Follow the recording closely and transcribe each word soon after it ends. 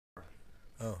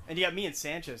Oh. And you got me and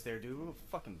Sanchez there, dude. We're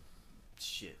fucking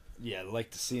shit. Yeah, I'd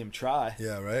like to see him try.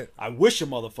 Yeah, right. I wish a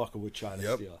motherfucker would try to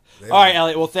Yep. steal. They All right, would.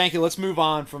 Elliot. Well, thank you. Let's move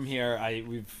on from here.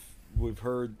 We've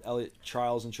heard Elliot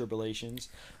trials and tribulations.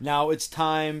 Now it's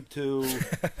time to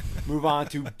move on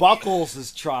to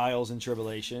Buchholz' trials and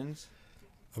tribulations.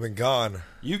 I've been gone.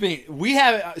 We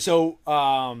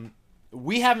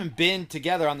haven't been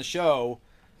together on the show.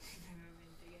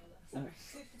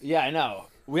 Yeah, I know.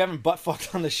 We haven't butt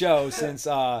fucked on the show since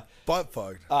Butt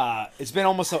fucked. it's been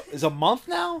almost a month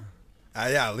now.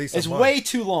 Yeah, at least It's a month. way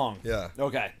too long. Yeah.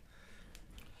 Okay.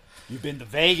 You've been to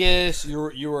Vegas.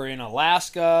 You were in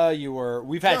Alaska. I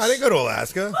didn't go to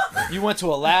Alaska. You went to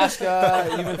Alaska.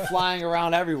 You've been flying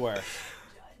around everywhere.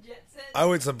 I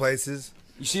went some places.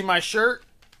 You see my shirt?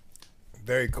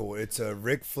 Very cool. It's a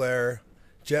Ric Flair,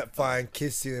 jet flying,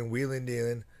 kiss stealing, wheeling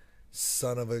dealing,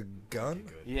 son of a gun.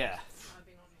 Yeah.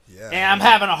 Yeah. And I'm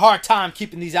having a hard time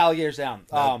keeping these alligators down.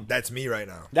 That's me right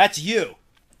now. That's you.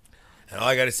 And all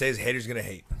I gotta say is haters gonna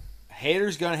hate.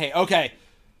 Haters gonna hate. Okay.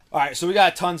 All right, so we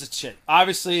got tons of shit.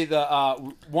 Obviously, the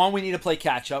one, we need to play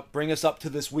catch up. Bring us up to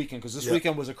this weekend, because this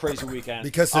weekend was a crazy weekend.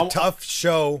 Because the tough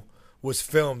show was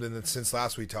filmed, and since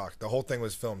last we talked, the whole thing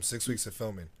was filmed. 6 weeks of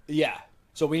filming. Yeah.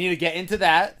 So we need to get into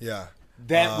that. Yeah.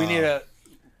 Then we need to,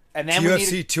 and then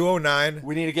UFC 209.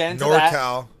 we need to get into that.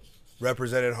 NorCal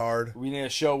represented hard. We need to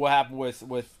show what happened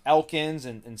with Elkins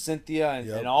and Cynthia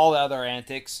and all the other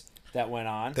antics that went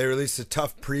on. They released a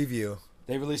tough preview.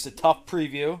 They released a tough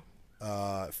preview.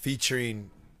 Featuring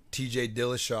TJ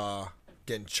Dillashaw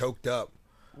getting choked up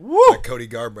Woo! by Cody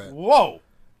Garbrandt. Whoa,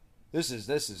 this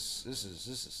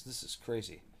is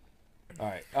crazy. All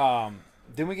right,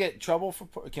 didn't we get in trouble for?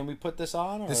 Can we put this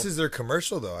on? Or? This is their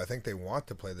commercial, though. I think they want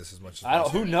to play this as much as I don't.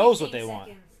 possible. Who knows what they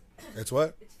want? It's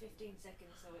what? It's 15 seconds,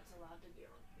 so it's allowed to be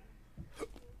on.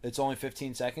 It's only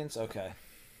 15 seconds. Okay.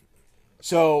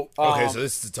 So. Okay, so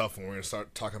this is a tough one. We're gonna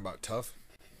start talking about tough.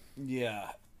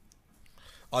 Yeah.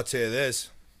 I'll tell you this.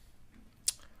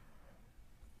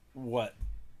 What?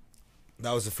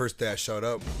 That was the first day I showed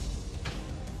up.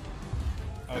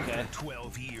 Okay.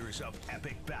 12 years of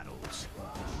epic battles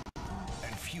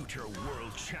and future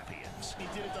world champions. He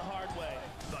did it the hard way.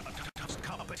 The toughest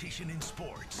competition in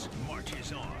sports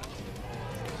marches on.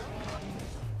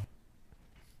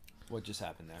 What just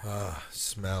happened there?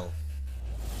 Smell.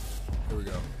 Here we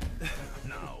go.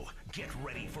 Now, get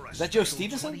ready for a Is that Joe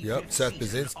special Stevenson? 25th Yep. Seth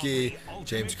season of Basinski, the Ultimate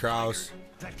James Fighter Krause,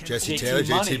 that can Jesse JT Taylor,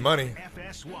 JT Money,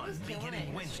 FS1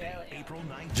 beginning Wednesday, April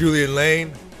 9th. Julian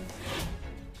Lane.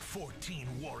 14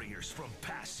 warriors from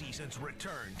past seasons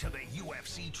return to the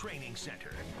UFC training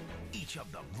center. Each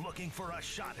of them looking for a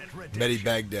shot at redemption. Mehdi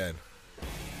Baghdad.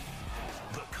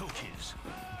 The coaches,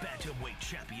 bantamweight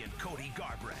champion Cody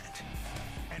Garbrandt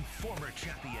and former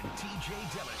champion TJ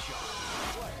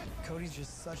Dillashaw. Cody's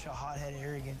just such a hothead,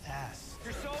 arrogant ass.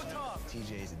 You're so tough.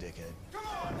 TJ's a dickhead.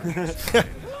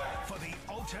 For the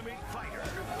Ultimate Fighter.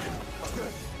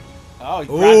 Oh,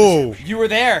 Ooh. you were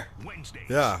there. Wednesdays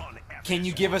Yeah. on Can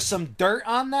you FS1. give us some dirt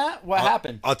on that? What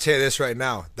happened? I'll tell you this right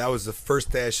now. That was the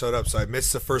first day I showed up, so I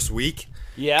missed the first week.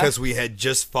 Yeah. Because we had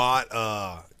just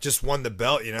fought, just won the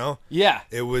belt, you know? Yeah.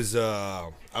 It was,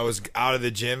 I was out of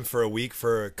the gym for a week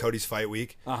for Cody's fight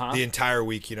week. Uh-huh. The entire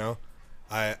week, you know?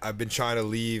 I've been trying to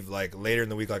leave, like, later in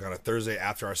the week, like on a Thursday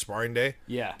after our sparring day.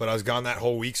 Yeah. But I was gone that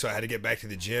whole week, so I had to get back to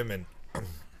the gym, and,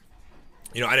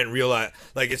 you know, I didn't realize,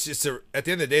 like, it's just, at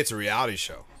the end of the day, it's a reality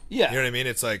show. Yeah. You know what I mean?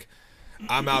 It's like,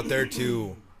 I'm out there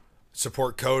to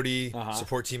support Cody, Uh-huh.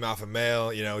 support Team Alpha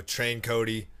Male, you know, train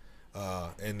Cody,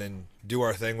 and then do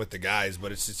our thing with the guys.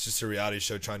 But it's just a reality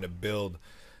show trying to build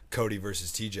Cody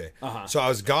versus TJ. Uh-huh. So I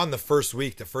was gone the first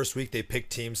week. The first week they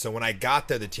picked teams. So when I got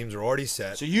there, the teams were already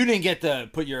set. So you didn't get to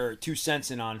put your 2 cents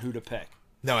in on who to pick.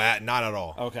 No, not at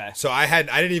all. Okay. So I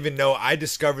didn't even know. I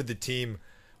discovered the team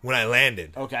when I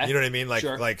landed. Okay. You know what I mean? Like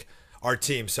Sure. like our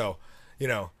team. So, you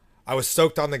know, I was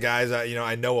stoked on the guys.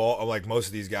 I know all, like, most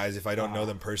of these guys. If I don't know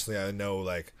them personally, I know,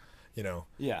 like, you know,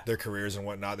 Yeah. their careers and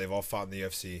whatnot. They've all fought in the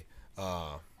UFC.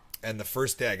 And the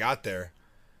first day I got there,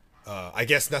 I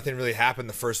guess nothing really happened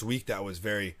the first week that was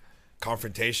very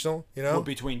confrontational, you know? Well,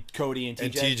 between Cody and TJ?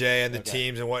 And TJ and the Okay.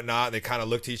 teams and whatnot, they kind of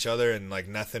looked at each other and, like,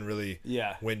 nothing really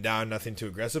Yeah. went down, nothing too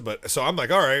aggressive. But so I'm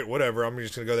like, all right, whatever. I'm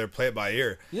just going to go there and play it by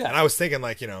ear. Yeah. And I was thinking,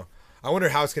 like, you know, I wonder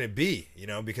how it's going to be, you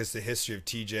know, because the history of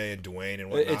TJ and Dwayne and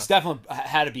whatnot. It's definitely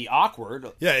had to be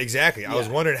awkward. Yeah, exactly. I was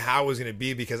Yeah. wondering how it was going to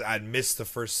be because I'd missed the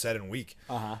first set and week.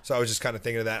 Uh-huh. So I was just kind of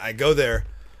thinking of that. I go there.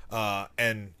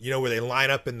 And you know where they line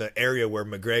up in the area where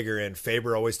McGregor and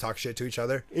Faber always talk shit to each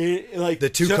other. Like The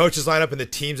two coaches line up and the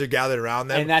teams are gathered around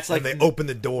them, And that's like- they open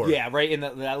the door. Yeah, right in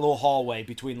that little hallway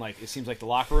between, like, it seems like the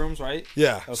locker rooms, right?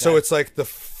 Yeah. Okay. So it's like the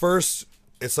first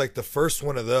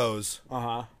one of those.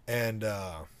 Uh-huh. And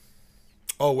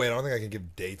oh wait, I don't think I can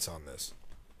give dates on this.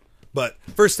 But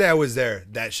first day I was there,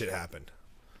 that shit happened.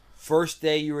 First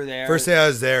day you were there. First day I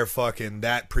was there, fucking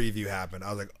that preview happened. I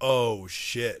was like, oh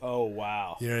shit. Oh,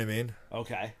 wow. You know what I mean?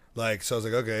 Okay. Like, so I was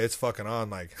like, okay, it's fucking on.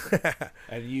 Like,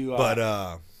 And you... but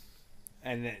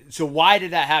And then, so why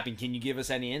did that happen? Can you give us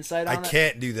any insight on I it?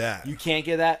 can't do that. You can't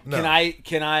get that? No.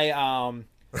 Can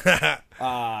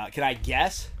I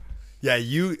guess? Yeah,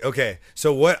 okay.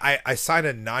 So what I signed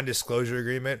a non-disclosure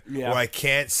agreement Yeah. where I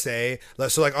can't say,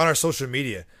 so like on our social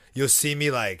media, you'll see me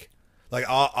like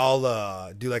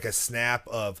I'll do like a snap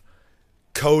of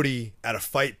Cody at a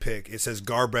fight pick. It says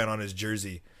Garbrandt on his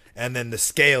jersey, and then the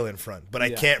scale in front. But I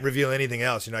Yeah. can't reveal anything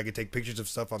else. You know, I can take pictures of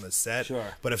stuff on the set. Sure.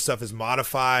 But if stuff is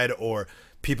modified or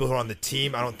people who are on the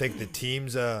team, I don't think the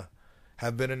teams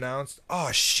have been announced.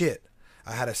 Oh shit!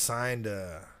 I had a signed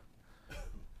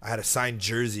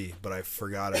jersey, but I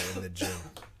forgot it in the gym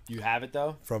You have it,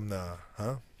 though? from the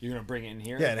You're going to bring it in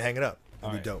here? yeah, and hang it up. All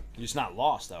It'd be right. dope. It's not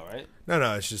lost, though, right?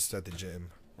 No, it's just at the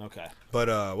gym. Okay. But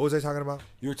what was I talking about?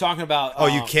 You were talking about... Oh,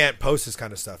 you can't post this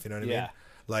kind of stuff. You know what I yeah. mean?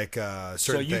 Like So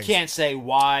certain you things. can't say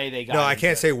why they got No, I into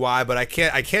can't it. say why, but I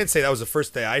can say that was the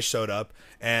first day I showed up,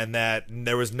 and that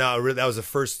there was that was the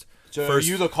first. So first,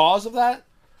 are you the cause of that?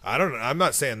 I don't know. I'm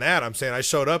not saying that. I'm saying I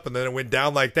showed up, and then it went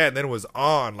down like that, and then it was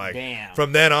on. Like Damn.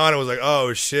 from then on, it was like,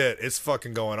 oh shit, it's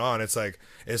fucking going on. It's like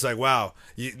wow.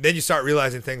 Then you start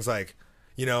realizing things like,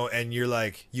 you know, and you're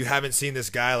like, you haven't seen this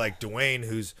guy like Dwayne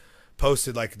who's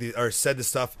posted like or said the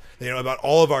stuff, you know, about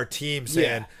all of our teams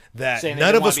saying Yeah. that Saying they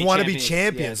none don't of us wanna want to be be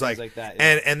champions. champions, Yeah, like, things like that,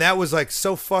 yeah. and that was like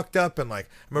so fucked up. And like, I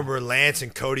remember Lance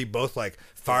and Cody both like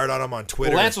fired on him on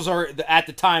Twitter. Well, Lance was already, at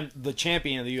the time, the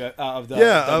champion of the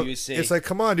WEC. It's like,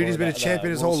 come on, dude, Or he's been a the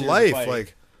champion his World whole Series of life. Fighting.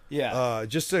 Like, Yeah.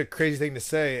 just a crazy thing to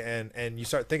say, and you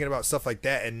start thinking about stuff like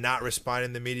that and not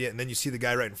responding to the media, and then you see the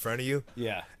guy right in front of you,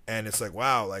 Yeah. and it's like,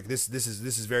 wow, like this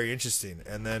is very interesting.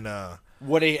 And then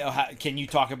Can you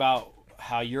talk about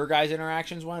how your guys'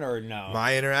 interactions went, or no?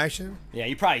 my interaction, Yeah,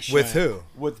 you probably should. With who?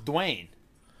 With Dwayne.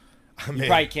 I You mean,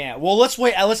 probably can't. Well, let's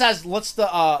wait.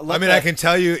 I can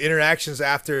tell you interactions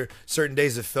after certain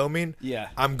days of filming. Yeah.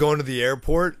 I'm going to the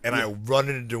airport and I run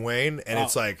into Dwayne, and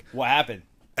it's like, what happened?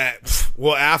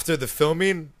 well, after the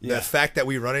filming, Yeah. the fact that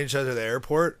we run into each other at the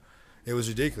airport, it was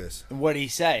ridiculous. What did he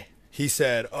say? He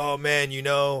said, "Oh man, you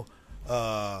know,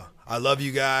 I love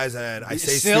you guys, and I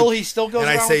say He still goes and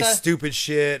I around say with that? stupid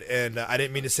shit, and I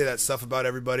didn't mean to say that stuff about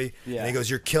everybody." Yeah. And he goes,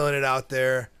 "You're killing it out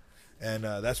there," and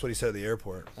that's what he said at the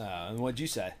airport. And what'd you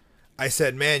say? I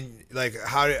said, "Man, like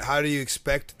how do you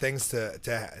expect things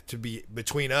to be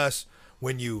between us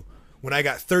when I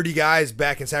got 30 guys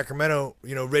back in Sacramento,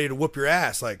 you know, ready to whoop your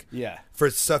ass, like Yeah. for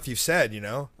stuff you've said, you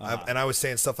know?" Uh-huh. And I was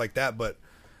saying stuff like that, but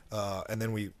and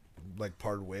then we like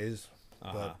parted ways.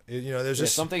 But you know, there's Yeah,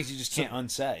 just some things you just can't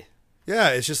unsay. yeah,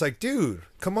 it's just like, dude,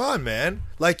 come on, man.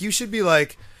 Like, you should be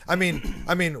like, I mean,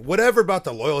 whatever about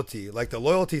the loyalty. Like, the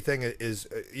loyalty thing is,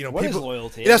 you know, What is people.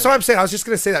 loyalty? Yeah, that's what I'm saying. I was just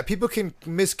gonna say that people can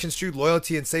misconstrue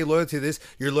loyalty and say loyalty to this.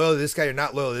 You're loyal to this guy. You're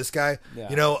not loyal to this guy. Yeah.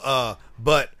 You know,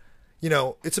 but you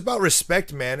know, it's about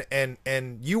respect, man.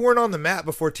 And you weren't on the map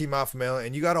before Team Alpha Male,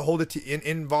 and you got to hold it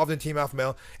involved in Team Alpha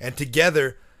Male, and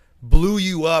together blew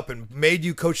you up and made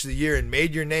you coach of the year and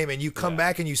made your name, and you come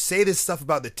back and you say this stuff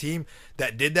about the team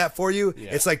that did that for you. Yeah.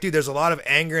 It's like, dude, there's a lot of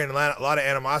anger and a lot of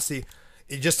animosity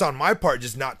just on my part,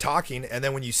 just not talking. And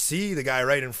then when you see the guy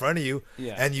right in front of you,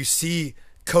 Yeah. and you see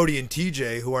Cody and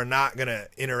TJ who are not gonna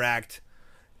interact.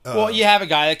 Well, you have a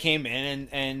guy that came in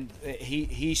and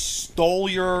he stole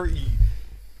your.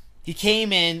 He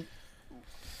came in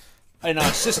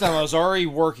a system that was already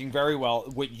working very well.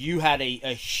 What you had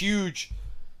a huge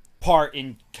part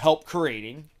in help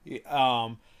creating.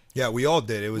 Yeah, we all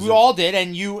did. It was We all did,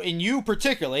 and you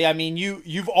particularly. I mean,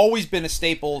 you've always been a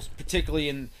staple, particularly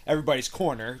in everybody's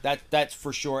corner. That's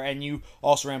for sure. And you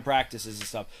also ran practices and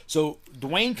stuff. So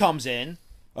Dwayne comes in,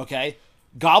 okay,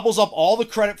 gobbles up all the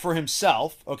credit for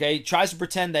himself. Okay, tries to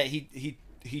pretend that he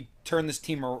turned this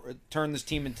team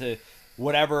into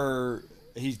whatever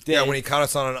he did. Yeah, when he caught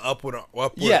us on an upward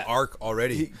Yeah. arc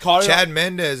already. He caught it Chad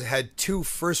Mendez had 2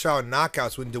 first-round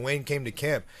knockouts when Dwayne came to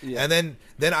camp. Yeah. And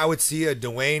then I would see a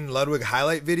Dwayne Ludwig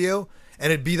highlight video,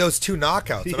 and it'd be those 2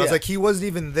 knockouts. And I was Yeah. like, he wasn't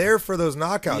even there for those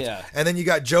knockouts. Yeah. And then you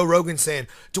got Joe Rogan saying,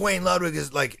 Dwayne Ludwig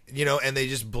is like, you know, and they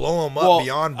just blow him up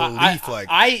beyond belief.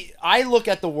 I look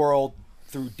at the world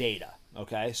through data.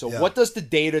 Okay, so Yeah. what does the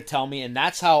data tell me? And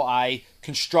that's how I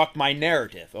construct my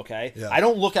narrative. Okay, Yeah. I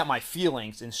don't look at my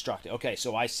feelings and instruct it. Okay,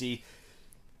 so I see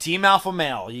Team Alpha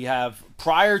Male. You have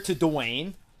prior to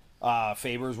Dwayne,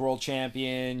 Faber's world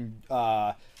champion.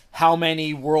 How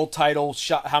many world title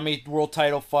how many world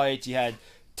title fights? You had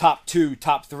top 2,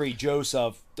 top 3,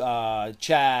 Joseph,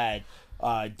 Chad,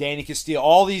 Danny Castillo,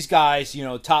 all these guys. You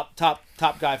know, top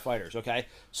guy fighters. Okay,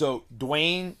 so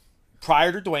Dwayne.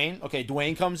 Prior to Dwayne, okay,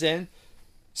 Dwayne comes in,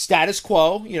 status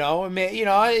quo, he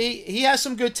has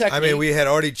some good technique. I mean, we had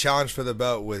already challenged for the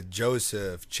belt with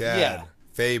Joseph, Chad, Yeah.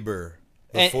 Faber.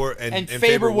 And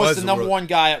Faber was the number world- one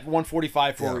guy at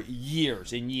 145 for Yeah.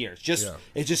 years and years. Yeah.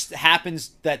 It just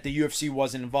happens that the UFC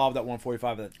wasn't involved at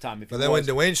 145 at the time. If But it then was,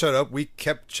 when Dwayne showed up, we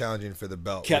kept challenging for the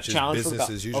belt, kept which is challenging for the business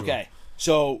belt. as usual. Okay,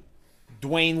 so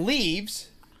Dwayne leaves.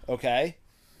 Okay,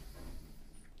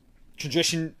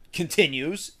 tradition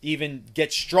continues, even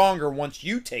gets stronger once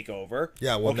you take over.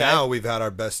 Yeah, well, okay? now we've had our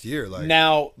best year. Like,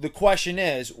 Now the question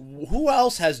is, who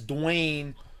else has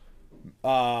Dwayne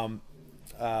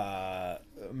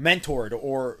mentored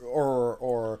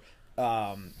or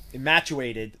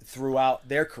infatuated throughout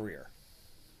their career?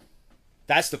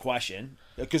 That's the question.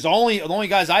 Because the only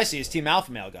guys I see is Team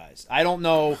Alpha Male guys. I don't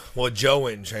know well, Joe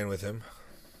went and trained with him.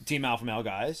 Team Alpha Male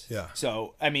guys. Yeah.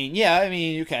 So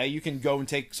okay, you can go and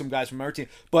take some guys from our team,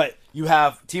 but you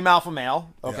have Team Alpha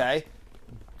Male, okay,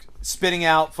 spitting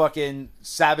out fucking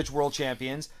savage world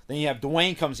champions. Then you have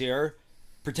Dwayne comes here,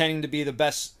 pretending to be the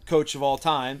best coach of all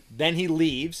time. Then he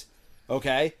leaves,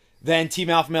 okay. Then Team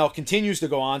Alpha Male continues to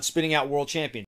go on, spitting out world champions.